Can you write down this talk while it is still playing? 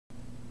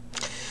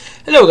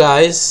Hello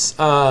guys,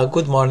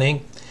 good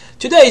morning.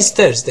 Today is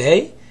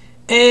Thursday,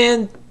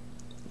 and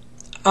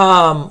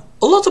a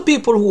lot of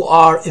people who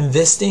are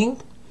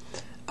investing,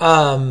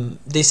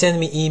 they send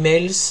me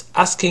emails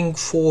asking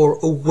for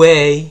a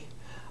way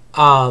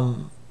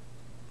to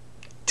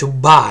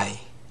buy.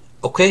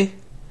 Okay,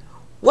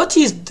 what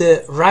is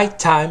the right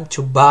time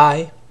to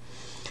buy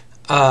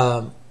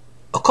a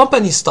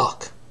company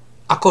stock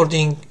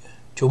according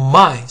to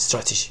my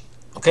strategy?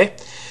 Okay,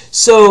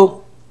 so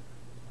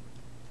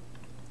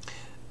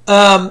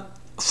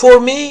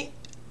for me,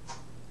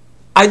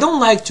 I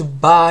don't like to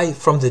buy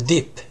from the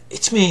dip.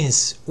 It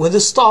means when the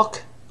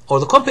stock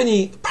or the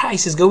company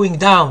price is going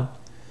down,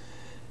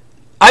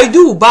 I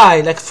do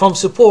buy like from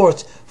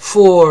support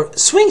for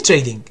swing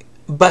trading,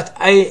 but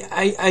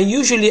I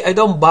usually I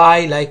don't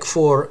buy like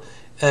for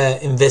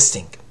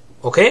investing.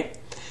 Okay,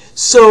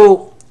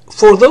 so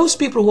for those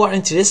people who are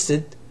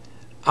interested,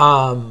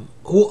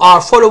 who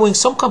are following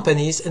some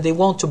companies and they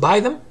want to buy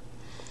them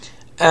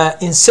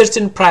in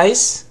certain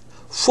price,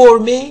 for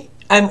me,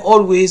 I'm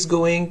always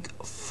going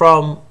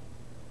from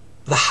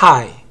the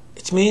high.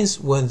 It means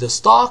when the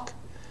stock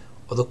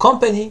or the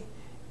company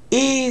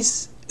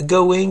is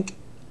going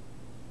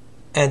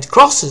and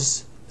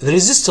crosses the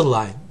resistance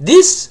line,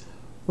 this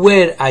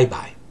where I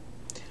buy.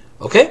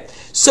 Okay,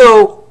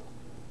 so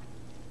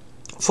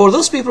for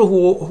those people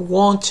who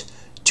want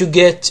to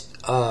get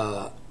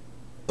a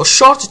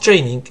short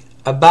training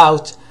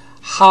about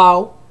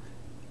how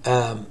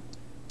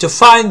to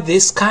find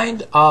this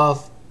kind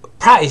of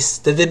price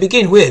that they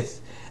begin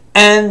with,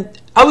 and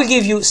I will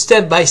give you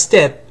step by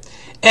step,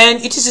 and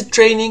it is a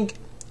training,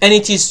 and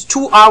it is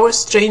 2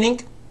 hours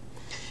training,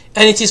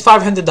 and it is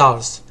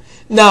 $500.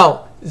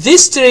 Now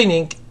this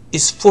training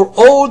is for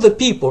all the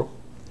people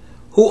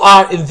who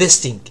are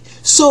investing.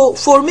 So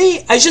for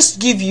me, I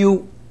just give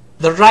you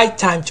the right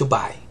time to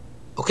buy.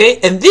 Okay,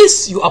 and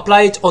this you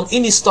apply it on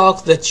any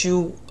stock that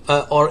you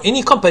or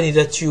any company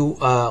that you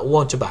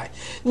want to buy.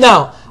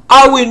 Now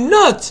I will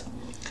not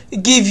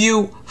give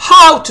you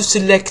how to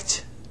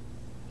select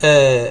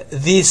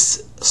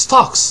these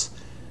stocks,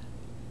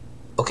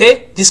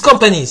 okay, these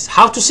companies,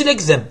 how to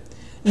select them.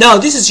 Now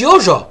this is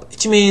your job.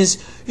 It means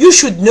you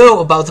should know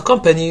about the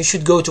company, you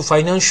should go to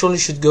financial, you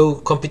should go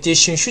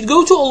competition, you should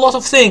go to a lot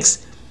of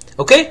things,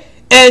 okay,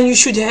 and you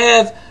should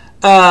have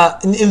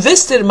an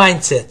investor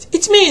mindset.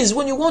 It means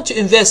when you want to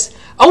invest,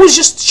 I will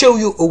just show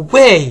you a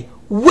way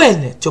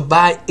when to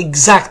buy,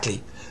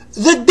 exactly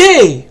the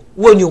day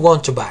when you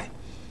want to buy.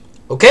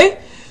 Okay,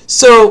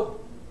 so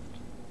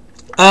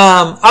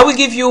I will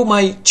give you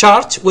my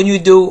chart when you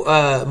do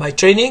my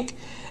training,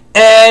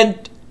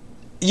 and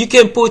you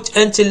can put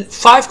until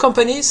 5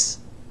 companies,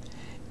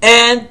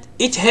 and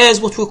it has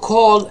what we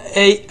call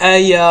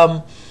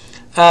an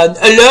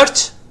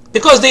alert,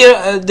 because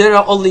there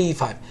are only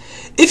 5.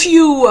 If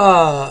you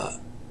I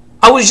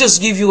will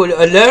just give you an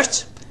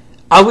alert.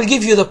 I will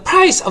give you the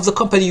price of the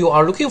company you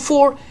are looking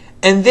for,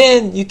 and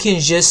then you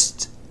can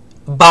just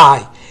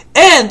buy.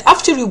 And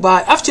after you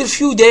buy, after a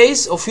few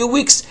days or few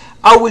weeks,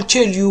 I will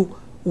tell you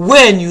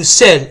when you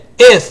sell,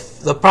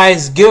 if the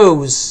price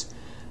goes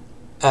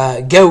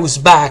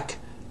back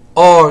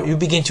or you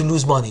begin to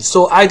lose money.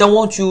 So I don't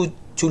want you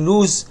to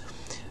lose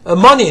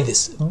money in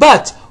this.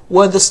 But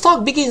when the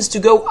stock begins to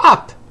go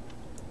up,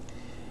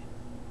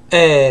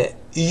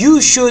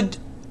 you should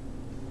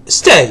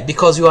stay,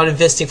 because you are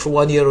investing for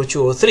 1 year or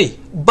 2 or 3.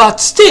 But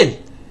still,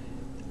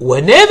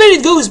 whenever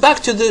it goes back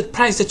to the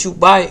price that you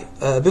buy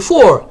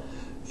before,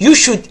 you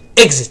should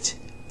exit.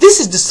 This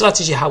is the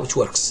strategy, how it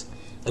works.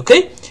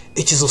 Okay,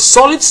 it is a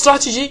solid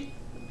strategy,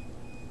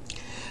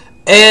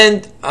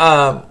 and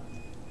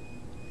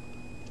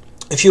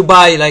if you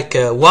buy like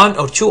 1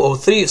 or 2 or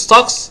 3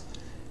 stocks,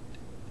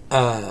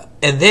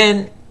 and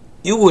then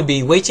you will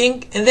be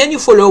waiting, and then you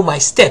follow my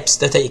steps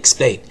that I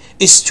explained.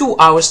 It's 2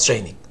 hours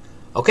training.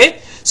 Okay,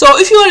 so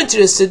if you are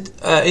interested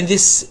in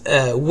this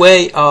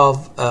way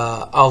of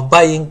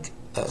buying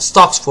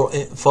stocks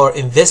for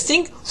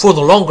investing for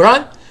the long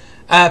run,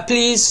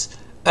 please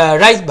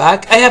write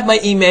back. I have my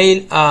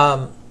email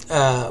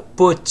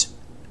put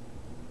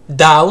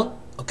down,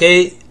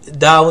 okay,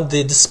 down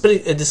the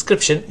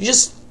description. You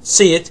just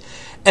see it,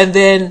 and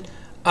then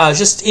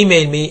just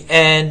email me,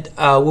 and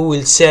we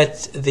will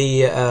set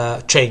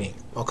the training.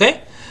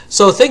 Okay,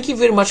 so thank you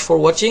very much for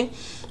watching.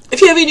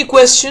 If you have any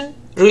question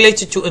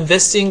related to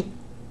investing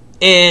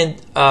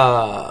and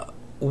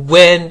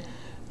when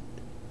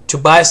to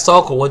buy a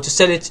stock or when to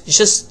sell it,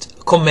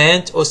 just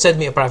comment or send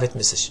me a private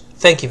message.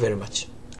 Thank you very much.